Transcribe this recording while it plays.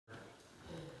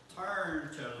turn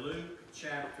to Luke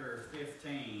chapter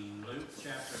 15. Luke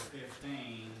chapter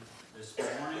 15 this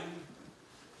morning.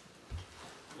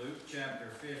 Luke chapter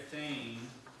 15.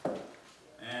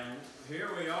 And here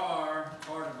we are,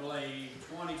 hard to believe,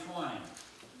 2020.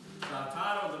 So I've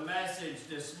titled the message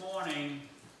this morning,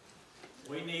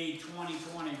 We Need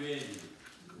 2020 Vision.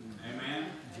 Amen?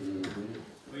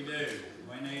 We do.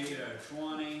 We need a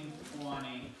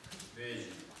 2020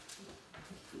 vision.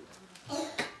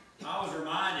 I was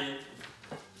reminded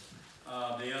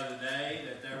the other day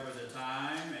that there was a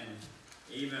time, and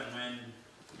even when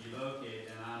you look at,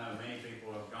 and I know many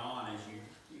people have gone, as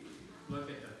you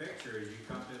look at the pictures, you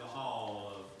come through the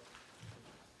hall of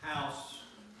house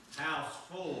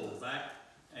full,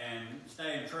 and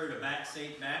staying true to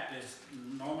backseat Baptist,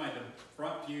 normally the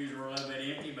front pews were a little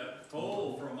bit empty, but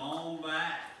full from on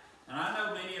back. And I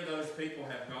know many of those people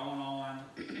have gone on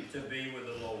to be with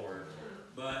the Lord.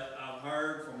 But I've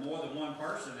heard from more than one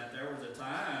person that there was a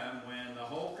time when the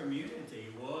whole community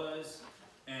was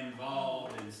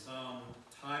involved in some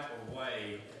type of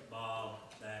way at Bob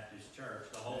Baptist Church,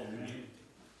 the whole community.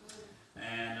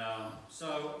 And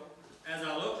so as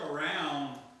I look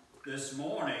around this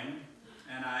morning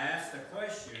and I ask the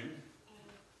question,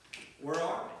 where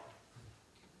are they?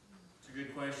 It's a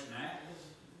good question to ask.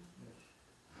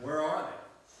 Where are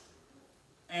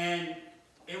they? And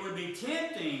it would be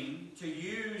tempting to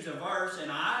use a verse,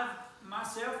 and I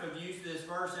myself have used this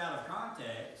verse out of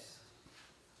context,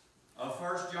 of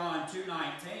 1 John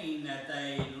 2:19, that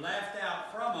they left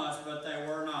out from us, but they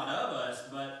were not of us.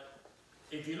 But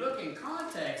if you look in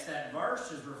context, that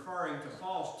verse is referring to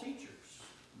false teachers.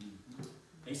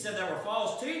 He said there were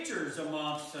false teachers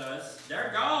amongst us.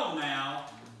 They're gone now,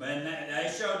 but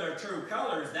they showed their true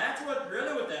colors. That's what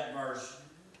that verse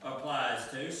applies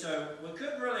to. So we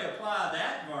couldn't really apply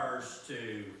that verse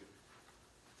to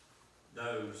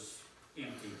those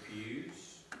empty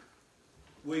pews.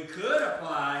 We could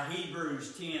apply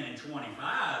Hebrews 10 and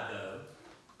 25 though,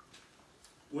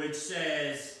 which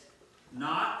says,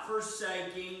 not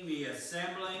forsaking the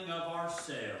assembling of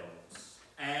ourselves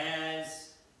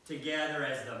as together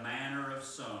as the manner of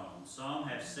some. Some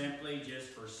have simply just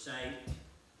forsaken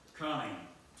coming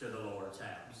to the Lord's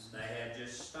house. They have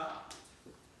just stopped.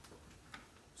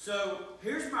 So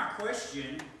here's my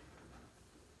question.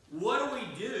 What do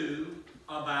we do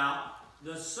about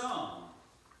the some?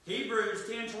 Hebrews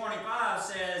 10:25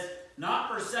 says, not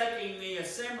forsaking the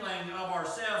assembling of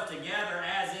ourselves together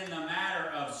as in the matter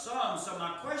of some. So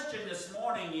my question this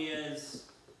morning is,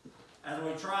 as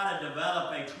we try to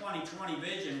develop a 2020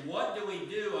 vision, what do we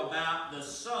do about the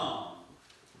some?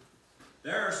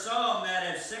 There are some that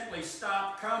have simply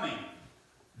stopped coming.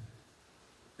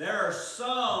 There are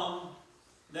some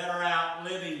that are out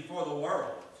living for the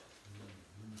world.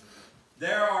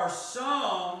 There are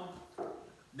some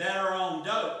that are on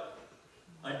dope,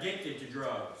 addicted to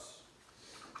drugs.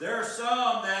 There are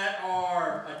some that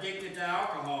are addicted to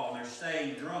alcohol and they're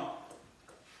staying drunk.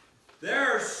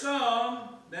 There are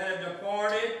some that have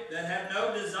departed that have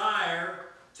no desire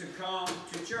to come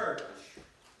to church.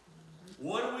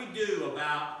 What do we do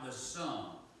about the some?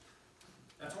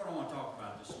 That's what I want to talk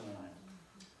about this morning.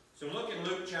 So look at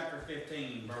Luke chapter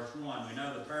 15, verse 1. We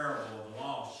know the parable of the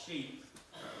lost sheep.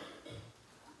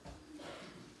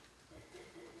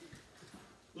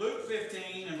 Luke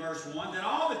 15 and verse 1. Then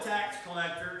all the tax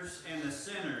collectors and the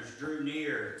sinners drew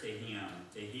near to him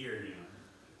to hear him.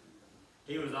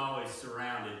 He was always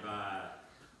surrounded by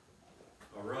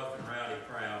a rough and rowdy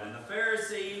crowd. And the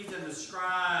Pharisees and the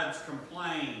scribes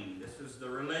complained. This was the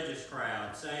religious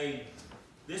crowd, saying,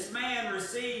 this man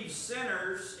receives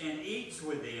sinners and eats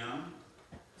with them.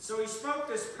 So he spoke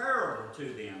this parable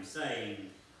to them, saying,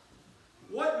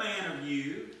 what man of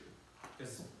you,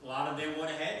 because a lot of them would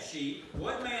have had sheep,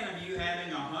 what man of you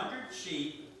having 100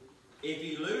 sheep, if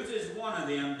he loses one of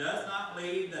them, does not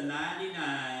leave the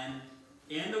 99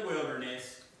 in the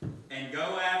wilderness and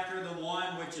go after the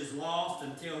one which is lost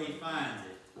until he finds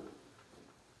it?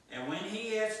 And when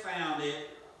he has found it,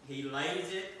 he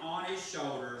lays it on his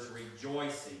shoulders,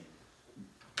 rejoicing.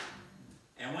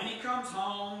 And when he comes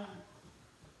home,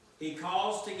 he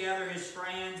calls together his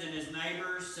friends and his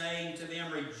neighbors, saying to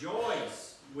them,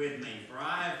 rejoice with me, for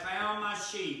I have found my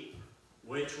sheep,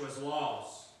 which was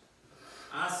lost.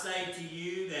 I say to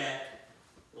you that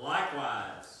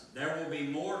likewise there will be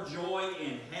more joy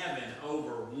in heaven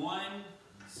over one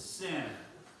sinner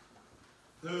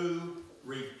who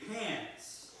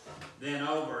repents than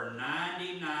over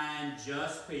 99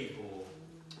 just people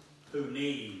who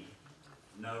need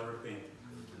no repentance.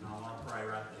 And I want to pray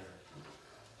right there.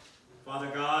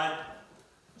 Father God,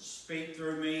 speak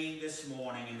through me this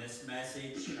morning in this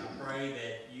message. I pray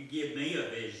that you give me a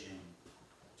vision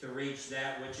to reach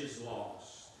that which is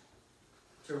lost,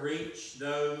 to reach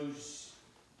those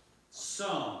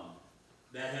some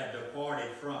that have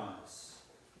departed from us,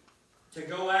 to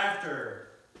go after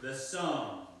the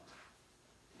some,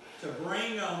 to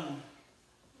bring them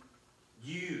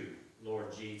you,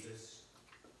 Lord Jesus.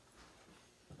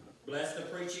 Bless the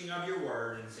preaching of your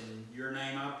word, and it's in your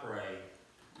name I pray.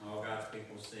 All God's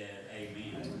people said,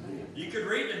 amen. You could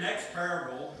read the next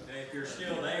parable, if you're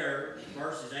still there,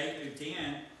 verses 8 through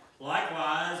 10.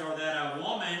 Likewise, or that a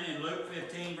woman in Luke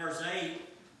 15, verse 8,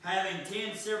 having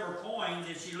 10 silver coins,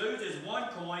 if she loses one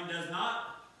coin, does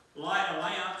not light a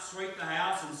lamp, sweep the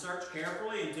house, and search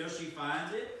carefully until she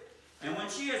finds it. And when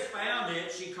she has found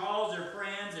it, she calls her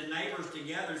friends and neighbors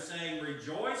together, saying,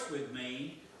 Rejoice with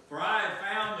me, for I have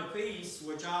found the piece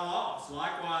which I lost.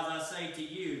 Likewise, I say to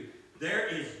you, there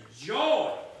is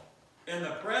joy in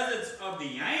the presence of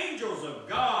the angels of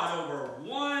God over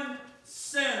one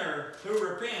sinner who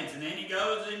repents. And then he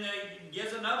goes and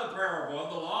gives another parable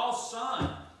of the lost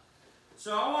son.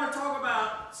 So I want to talk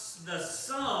about the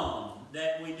some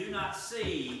that we do not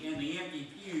see in the empty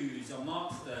pews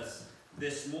amongst us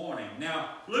this morning.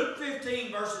 Now, Luke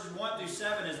 15 verses 1 through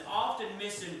 7 is often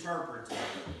misinterpreted.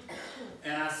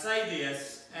 And I say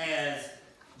this as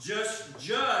just,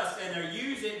 and they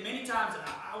use it many times,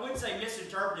 I wouldn't say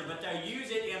misinterpreted, but they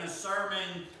use it in a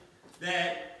sermon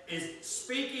that is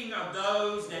speaking of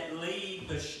those that lead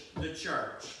the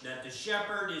church. That the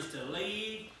shepherd is to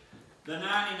lead the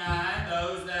 99,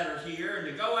 those that are here, and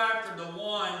to go after the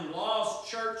one lost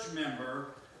church member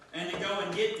and to go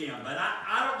and get them. But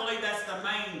I don't believe that's the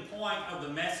main point of the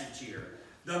message here.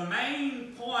 The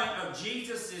main point of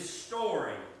Jesus'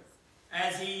 story,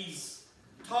 as he's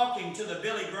talking to the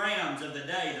Billy Grahams of the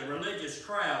day, the religious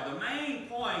crowd, the main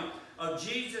point of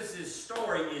Jesus'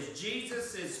 story is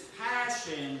Jesus'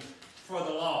 passion for the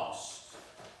lost.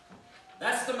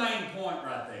 That's the main point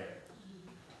right there.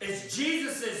 It's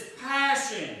Jesus'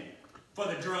 passion for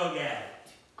the drug addict.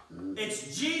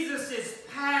 It's Jesus'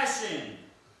 passion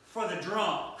for the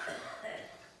drunk.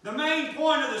 The main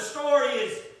point of the story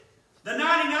is the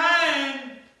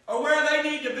 99 are where they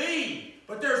need to be.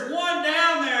 But there's one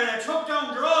down there that's hooked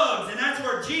on drugs, and that's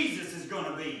where Jesus is going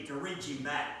to be to reach him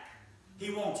back.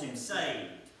 He wants him saved.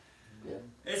 Yeah.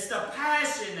 It's the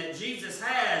passion that Jesus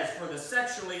has for the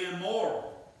sexually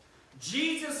immoral.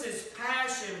 Jesus'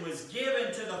 passion was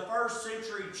given to the first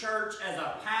century church as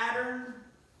a pattern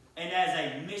and as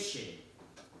a mission.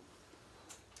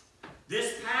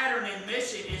 This pattern and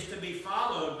mission is to be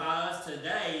followed by us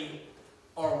today,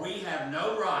 or we have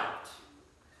no right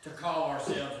to call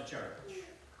ourselves a church.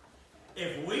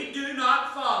 If we do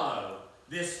not follow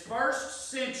this first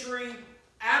century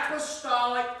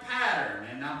apostolic pattern,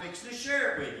 and I'm fixing to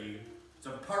share it with you, it's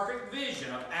a perfect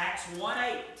vision of Acts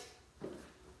 1:8.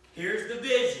 Here's the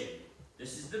vision.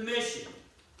 This is the mission.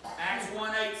 Acts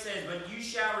 1:8 says, But you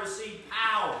shall receive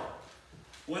power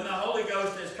when the Holy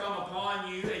Ghost has come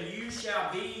upon you, and you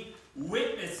shall be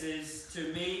witnesses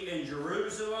to me in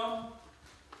Jerusalem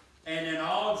and in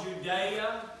all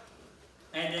Judea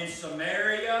and in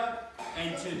Samaria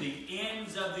and to the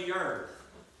ends of the earth.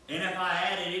 And if I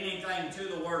added anything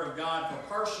to the Word of God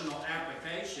for personal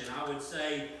application, I would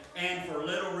say, and for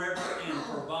Little River and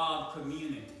for Bob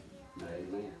community.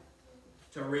 Amen.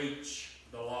 To reach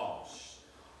the lost.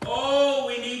 Oh,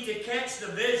 we need to catch the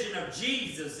vision of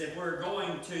Jesus if we're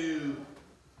going to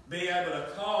be able to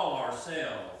call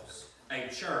ourselves a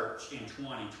church in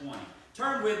 2020.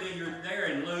 Turn with me, you're there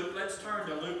in Luke. Let's turn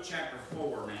to Luke chapter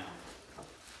 4 now.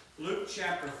 Luke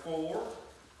chapter 4.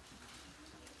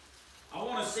 I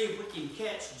want to see if we can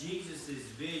catch Jesus'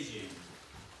 vision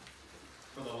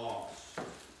for the lost.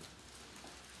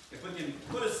 If we can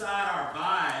put aside our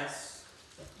bias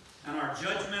and our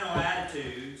judgmental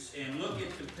attitudes and look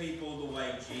at the people the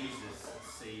way Jesus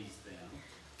sees them.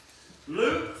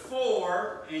 Luke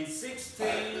 4 and 16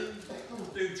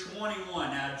 through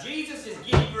 21. Now, Jesus is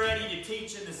getting ready to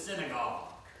teach in the synagogue.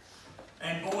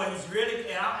 And boy, he's really,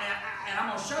 and I'm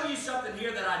going to show you something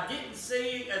here that I didn't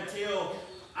see until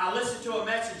I listened to a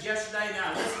message yesterday, and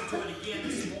I listened to it again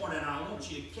this morning, and I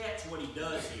want you to catch what he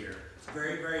does here. It's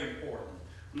very, very important.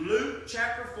 Luke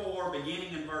chapter 4,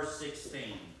 beginning in verse 16.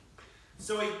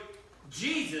 So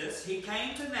Jesus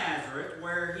came to Nazareth,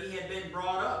 where he had been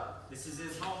brought up. This is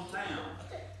his hometown.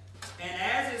 And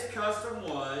as his custom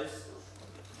was,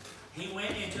 he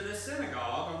went into the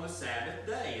synagogue on the Sabbath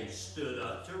day and stood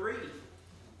up to read.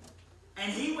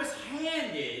 And he was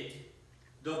handed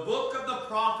the book of the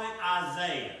prophet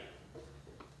Isaiah.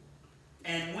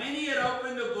 And when he had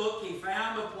opened the book, he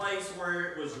found the place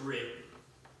where it was written.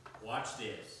 Watch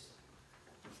this.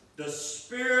 The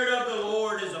Spirit of the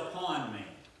Lord is upon me,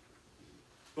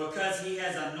 because he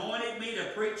has anointed me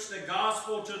to preach the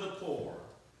gospel to the poor.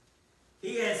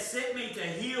 He has sent me to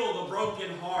heal the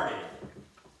brokenhearted,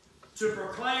 to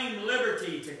proclaim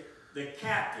liberty to the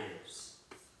captives,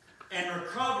 and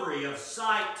recovery of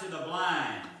sight to the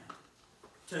blind,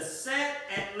 to set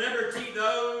at liberty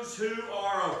those who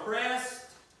are oppressed,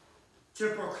 to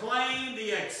proclaim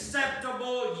the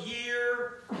acceptable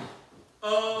year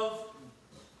of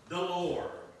the Lord.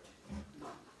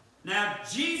 Now,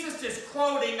 Jesus is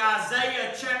quoting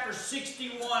Isaiah chapter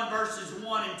 61, verses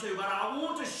 1 and 2, but I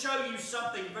want to show you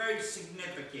something very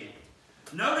significant.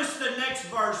 Notice the next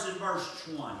verse in verse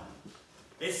 20.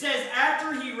 It says,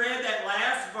 after he read that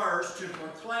last verse, to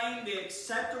proclaim the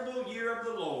acceptable year of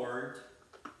the Lord,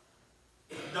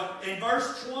 in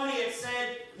verse 20 it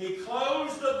said, he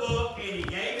closed the book and he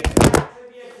gave it back to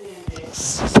the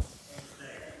attendant.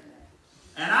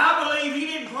 And I believe he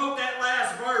didn't quote that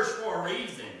last verse for a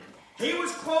reason. He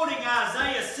was quoting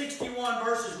Isaiah 61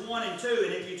 verses 1 and 2.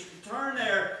 And if you turn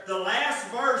there, the last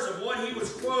verse of what he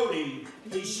was quoting,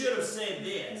 he should have said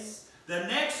this. The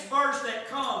next verse that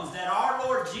comes that our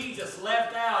Lord Jesus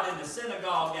left out in the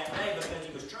synagogue that day because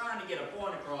he was trying to get a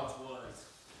point across was,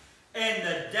 and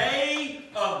the day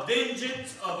of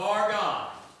vengeance of our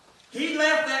God. He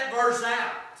left that verse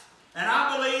out. And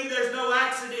I believe there's no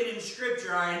accident in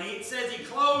Scripture. And it says he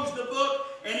closed the book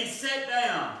and he sat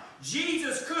down.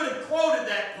 Jesus could have quoted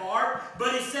that part,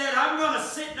 but he said, I'm going to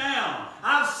sit down.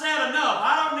 I've said enough.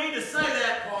 I don't need to say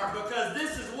that part because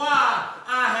this is why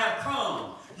I have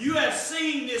come. You have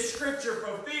seen this Scripture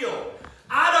fulfilled.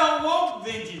 I don't want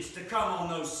vengeance to come on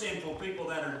those sinful people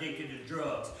that are addicted to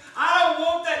drugs. I don't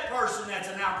want that person that's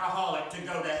an alcoholic to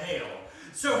go to hell.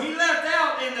 So he left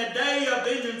out in the day of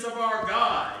vengeance of our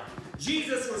God.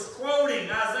 Jesus was quoting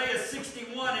Isaiah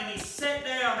 61 and he sat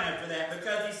down after that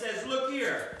because he says, look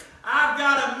here, I've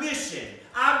got a mission,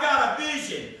 I've got a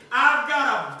vision, I've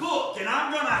got a book, and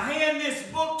I'm going to hand this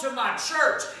book to my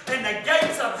church, and the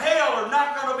gates of hell are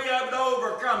not going to be able to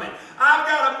overcome it. I've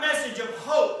got a message of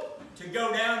hope to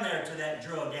go down there to that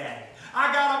drug addict.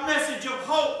 I got a message of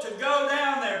hope to go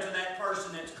down there to that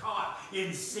person that's caught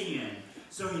in sin.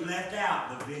 So he left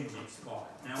out the vengeance part.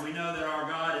 Now we know that our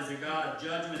God is a God of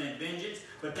judgment and vengeance,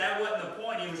 but that wasn't the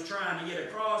point he was trying to get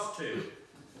across to.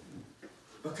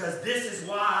 Because this is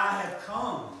why I have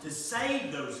come, to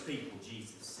save those people,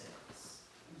 Jesus says.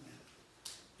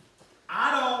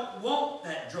 I don't want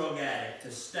that drug addict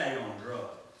to stay on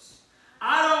drugs.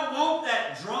 I don't want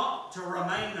that drunk to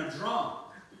remain a drunk.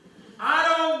 I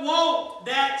don't want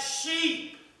that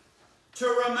sheep to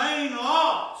remain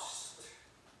lost.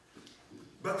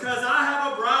 Because I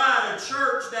have a bride, a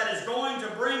church that is going to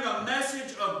bring a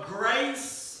message of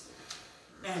grace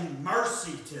and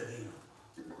mercy to them.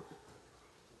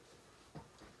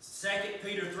 2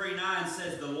 Peter 3:9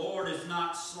 says, the Lord is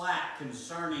not slack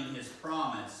concerning his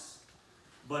promise,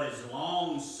 but is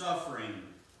long-suffering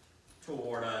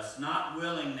toward us, not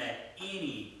willing that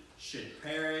any should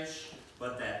perish,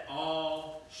 but that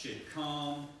all should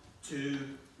come to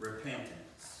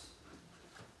repentance.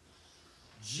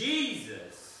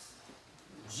 Jesus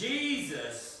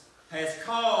has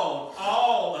called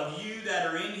all of you that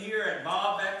are in here at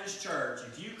Bob Baptist Church,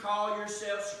 if you call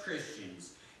yourselves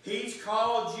Christians, he's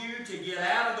called you to get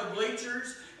out of the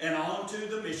bleachers and onto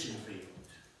the mission field.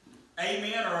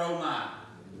 Amen or oh my?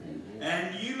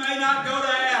 And you may not go to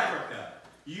Africa.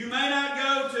 You may not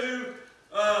go to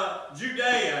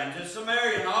Judea and to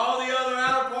Samaria and all the other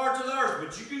outer parts of the earth,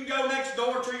 but you can go next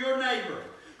door to your neighbor.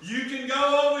 You can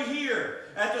go over here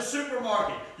at the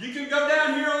supermarket. You can go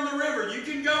down here on the river. You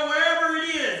can go wherever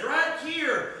it is. Right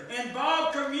here in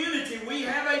Bob community, we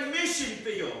have a mission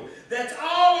field that's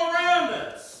all around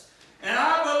us. And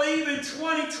I believe in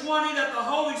 2020 that the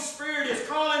Holy Spirit is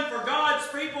calling for God's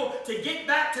people to get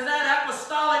back to that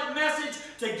apostolic message,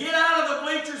 to get out of the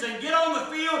bleachers and get on the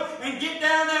field and get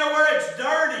down there where it's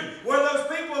dirty, where those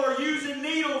people are using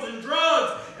needles and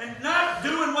drugs and not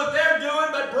doing what they're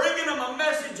doing, but bringing them a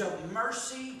message of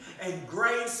mercy and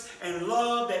grace and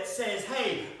love that says,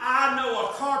 hey, I know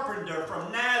a carpenter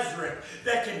from Nazareth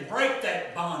that can break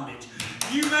that bondage.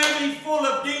 You may be full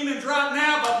of demons right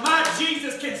now, but my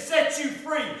Jesus can set you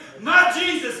free. My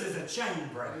Jesus is a chain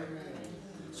breaker.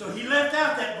 So he left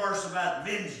out that verse about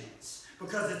vengeance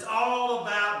because it's all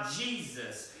about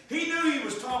Jesus. He knew he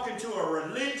was talking to a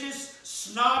religious,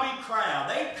 snobby crowd.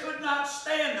 They could not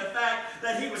stand the fact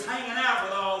that he was hanging out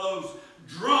with all those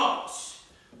drunks,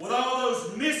 with all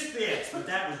those misfits, but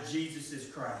that was Jesus'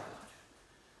 crowd.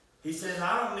 He says,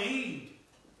 I don't need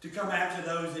to come after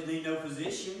those that need no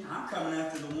physician. I'm coming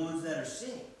after the ones that are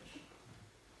sick.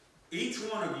 Each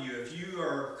one of you, if you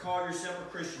call yourself a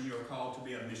Christian, you are called to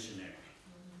be a missionary.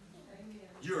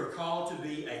 You are called to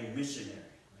be a missionary.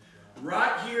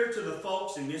 Right here to the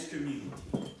folks in this community.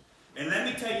 And let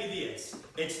me tell you this,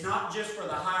 it's not just for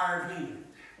the hired hand.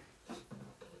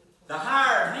 The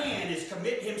hired hand is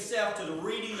committing himself to the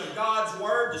reading of God's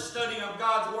Word, the studying of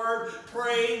God's Word,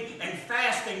 praying and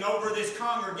fasting over this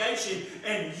congregation.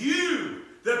 And you,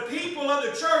 the people of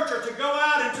the church, are to go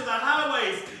out into the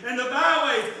highways and the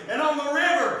byways and on the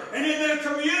river and in the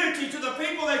community to the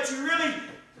people that you really,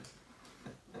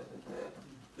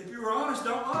 if you were honest,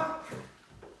 don't like.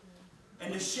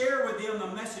 And to share with them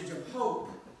the message of hope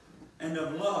and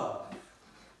of love.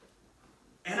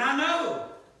 And I know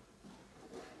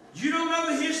you don't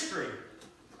know the history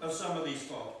of some of these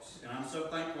folks. And I'm so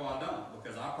thankful I don't,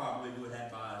 because I probably would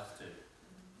have bias too.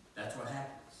 That's what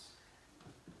happens.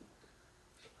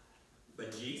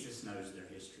 But Jesus knows their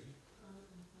history.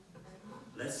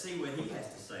 Let's see what he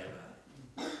has to say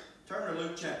about it. Turn to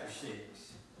Luke chapter 6.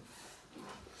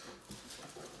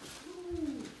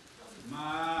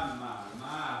 My.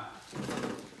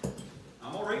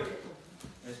 I'm going to read it.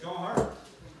 It's going to hurt.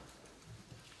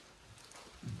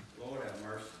 Lord have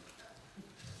mercy.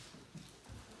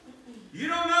 You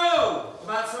don't know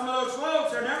about some of those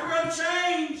folks. They're never going to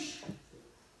change.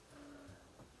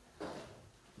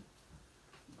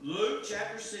 Luke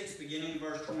chapter 6, beginning in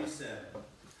verse 27.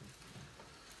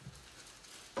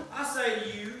 I say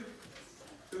to you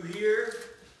who hear,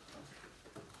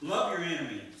 love your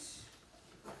enemies.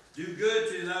 Do good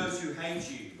to those who hate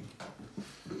you.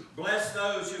 Bless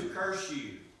those who curse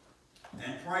you.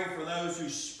 And pray for those who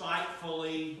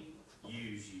spitefully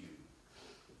use you.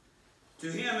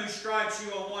 To him who strikes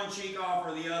you on one cheek,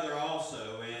 offer the other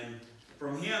also. And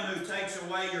from him who takes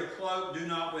away your cloak, do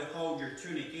not withhold your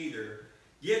tunic either.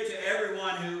 Give to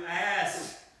everyone who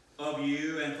asks of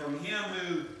you. And from him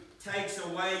who takes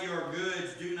away your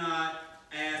goods, do not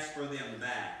ask for them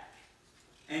back.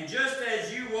 And just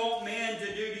as you want men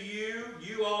to do to you,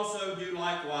 you also do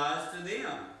likewise to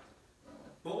them.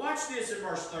 But watch this in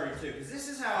verse 32, because this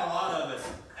is how a lot of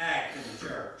us act in the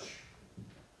church.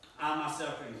 I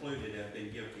myself included have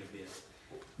been guilty of this.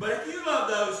 But if you love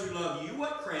those who love you,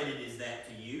 what credit is that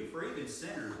to you? For even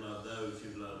sinners love those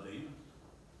who love them.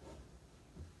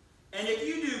 And if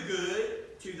you do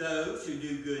good to those who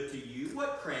do good to you,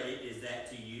 what credit is that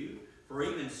to you? For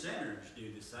even sinners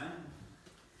do the same.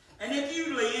 And if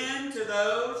you lend to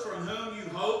those from whom you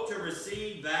hope to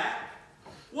receive back,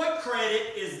 what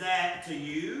credit is that to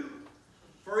you?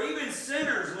 For even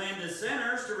sinners lend to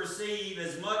sinners to receive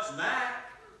as much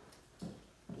back.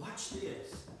 Watch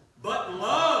this. But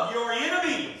love your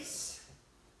enemies.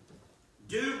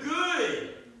 Do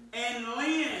good and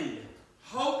lend,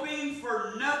 hoping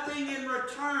for nothing in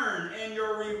return, and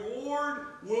your reward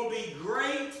will be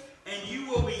great, and you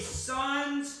will be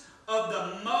sons of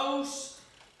the Most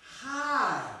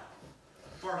High.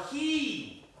 For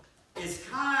he is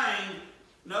kind.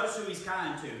 Notice who he's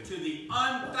kind to the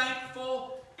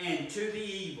unthankful and to the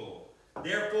evil.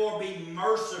 Therefore be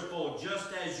merciful, just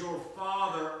as your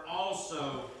Father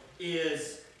also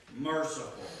is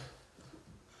merciful.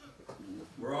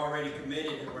 We're already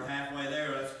committed. We're halfway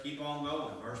there. Let's keep on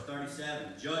going. Verse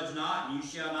 37. Judge not, and you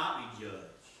shall not be judged.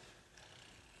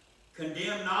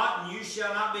 Condemn not, and you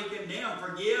shall not be condemned.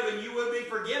 Forgive, and you will be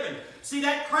forgiven. See,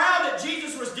 that crowd that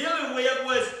Jesus was dealing with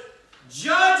was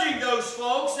judging those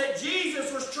folks that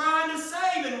Jesus was trying to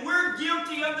save, and we're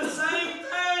guilty of the same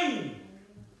thing.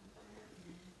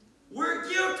 We're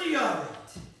guilty of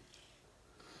it.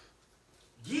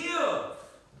 Give.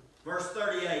 Verse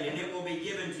 38, and it will be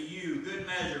given to you, good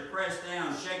measure, pressed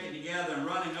down, shaken together, and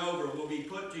running over, will be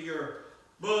put to your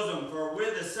bosom. For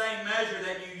with the same measure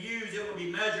that you use, it will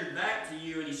be measured back to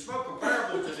you. And he spoke a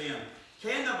parable to them.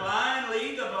 Can the blind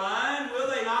lead the blind? Will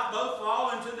they not both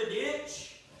fall into the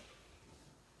ditch?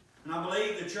 And I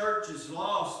believe the church has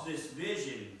lost this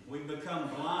vision. We've become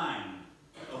blind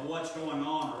of what's going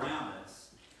on around us.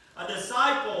 A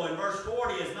disciple, in verse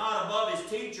 40, is not above his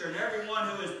teacher, and everyone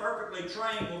who is perfectly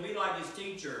trained will be like his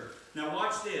teacher. Now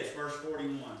watch this, verse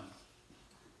 41.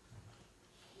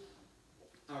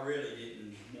 I really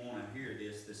didn't want to hear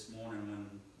this morning when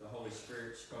the Holy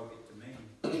Spirit spoke it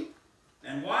to me.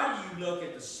 And why do you look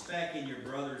at the speck in your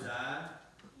brother's eye,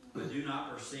 but do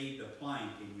not perceive the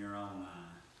plank in your own eye?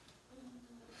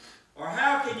 Or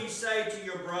how can you say to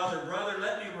your brother, brother,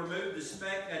 let me remove the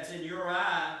speck that's in your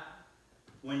eye,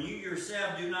 when you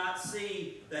yourself do not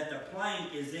see that the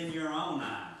plank is in your own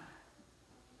eye?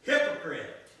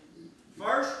 Hypocrite!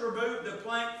 First remove the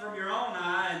plank from your own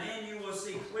eye, and then you will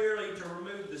see clearly to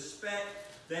remove the speck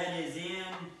that is in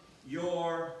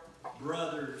your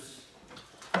brother's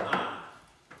eye.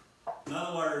 In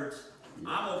other words,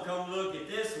 I'm going to come look at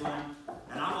this one,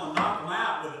 and I'm going to knock them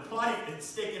out with a plank that's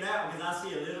sticking out because I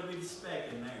see a little bitty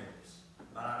speck in theirs.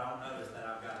 But I don't notice that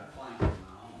I've got a plank in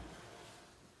my own.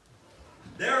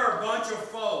 There are a bunch of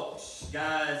folks,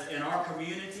 guys, in our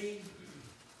community,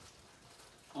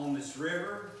 on this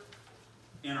river,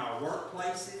 in our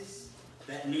workplaces,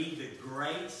 that need the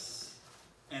grace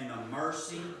and the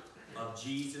mercy of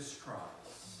Jesus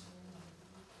Christ.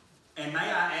 And may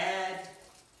I add,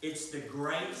 it's the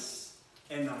grace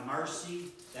and the mercy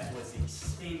that was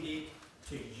extended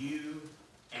to you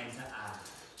and to I.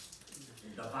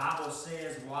 The Bible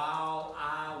says, while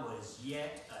I was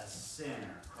yet a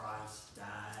sinner, Christ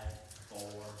died for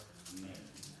me.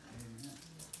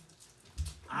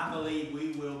 I believe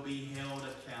we will be held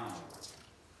accountable,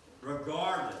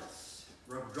 regardless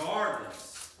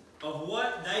of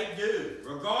what they do,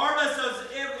 regardless of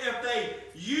if they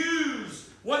use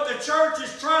what the church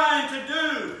is trying to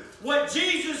do, what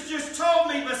Jesus just told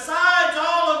me. Besides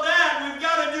all of that, we've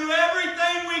got to do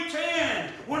everything we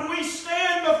can. When we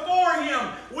stand before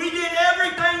Him, we did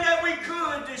everything that we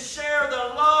could to share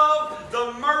the love,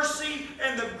 the mercy,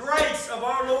 and the grace of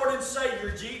our Lord and Savior,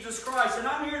 Jesus Christ. And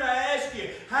I'm here to ask you,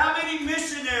 how many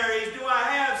missionaries do I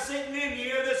have sitting in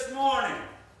here this morning?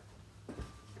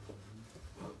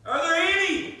 Are there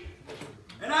any?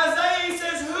 And Isaiah, he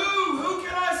says, who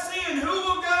can I send? Who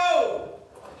will go?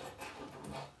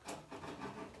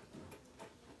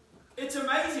 It's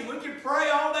amazing. We can pray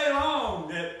all day long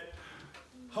that,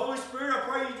 Holy Spirit, I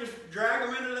pray you just drag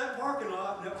them into that parking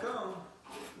lot and they'll come.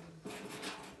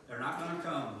 They're not going to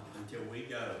come until we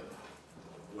go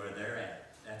where they're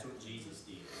at. That's what Jesus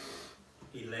did.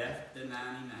 He left the 99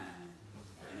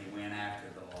 and He went after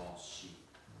the lost sheep.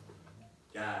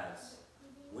 Guys,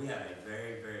 we have a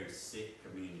very, very sick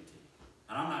community.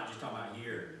 And I'm not just talking about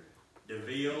here.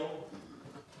 DeVille,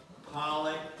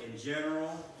 Pollock in general,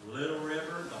 Little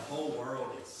River, the whole world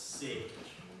is sick.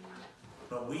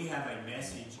 But we have a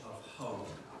message of hope.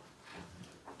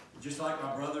 Just like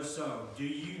my brother sung, do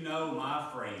you know my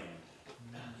friend?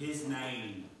 His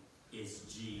name is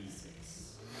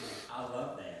Jesus. I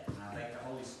love that. And I thank the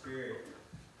Holy Spirit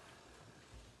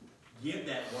give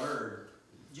that word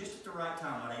just at the right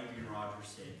time, what Adrian Rogers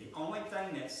said. The only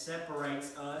thing that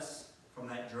separates us from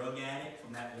that drug addict,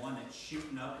 from that one that's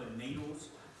shooting up with needles,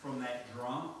 from that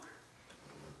drunk,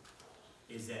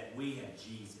 is that we have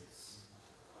Jesus.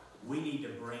 We need to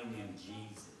bring them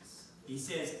Jesus. He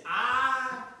says,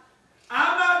 I'm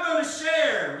not going to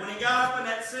share, when he got up in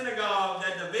that synagogue,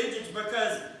 that the vengeance,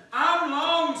 because I'm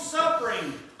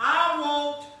long-suffering. I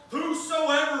want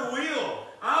whosoever will.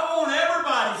 I want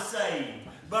everybody saved.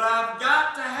 But I've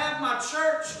got to have my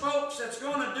church folks that's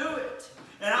going to do it.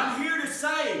 And I'm here to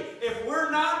say, if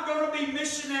we're not going to be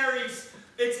missionaries,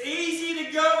 it's easy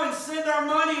to go and send our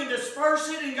money and disperse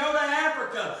it and go to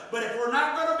Africa. But if we're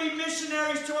not going to be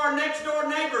missionaries to our next door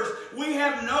neighbors, we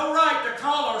have no right to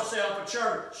call ourselves a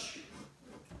church.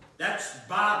 That's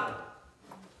Bible.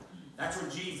 That's what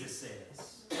Jesus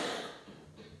says.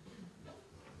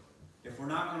 If we're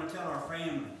not going to tell our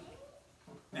family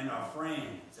and our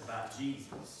friends about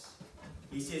Jesus,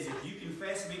 He says, if you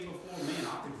confess me before men,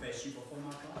 I'll confess you before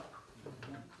my God.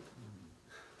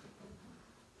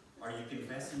 Are you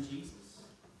confessing Jesus?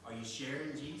 Are you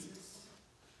sharing Jesus?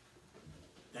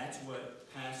 That's what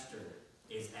Pastor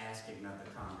is asking of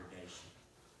the congregation.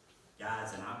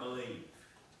 Guys, and I believe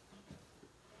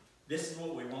this is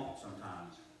what we want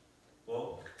sometimes.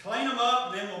 Well, clean them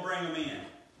up and then we'll bring them in.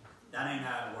 That ain't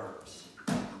how it works.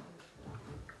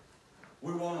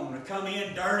 We want them to come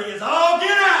in dirty as all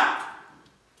get out,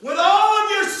 with all of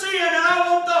your sin, and I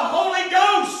want the Holy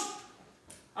Ghost.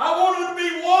 I want them to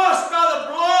be washed by the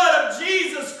blood of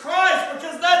Jesus Christ,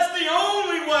 because that's the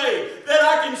only way that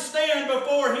I can stand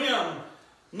before Him.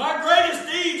 My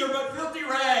greatest deeds are but filthy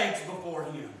rags before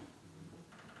Him.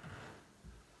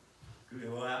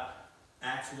 Go out,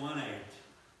 Acts 1:8.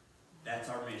 That's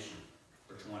our mission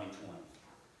for 2020.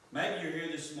 Maybe you're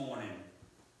here this morning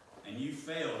and you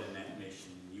failed in that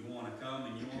mission. You want to come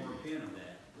and you want to repent of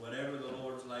that, whatever the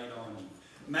Lord's laid on you.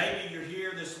 Maybe you're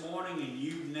here this morning and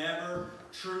you've never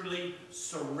truly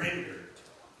surrendered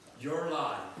your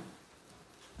life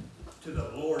to the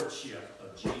Lordship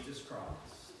of Jesus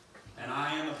Christ. And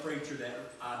I am a preacher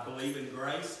that I believe in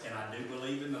grace and I do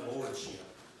believe in the Lordship.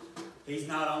 He's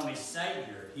not only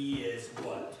Savior, He is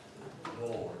what?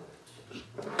 Lord.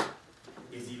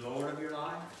 Is He Lord of your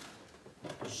life?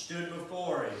 You stood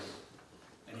before Him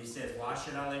and He said, why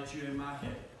should I let you in my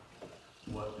heaven?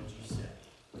 what would you say?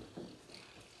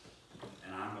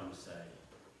 And I'm going to say,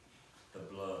 the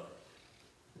blood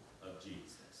of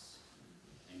Jesus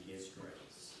and His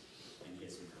grace and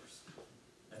His mercy.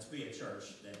 Let's be a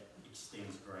church that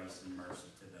extends grace and mercy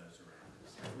to those around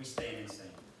us. As we stand and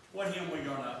sing, what hymn we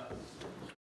going to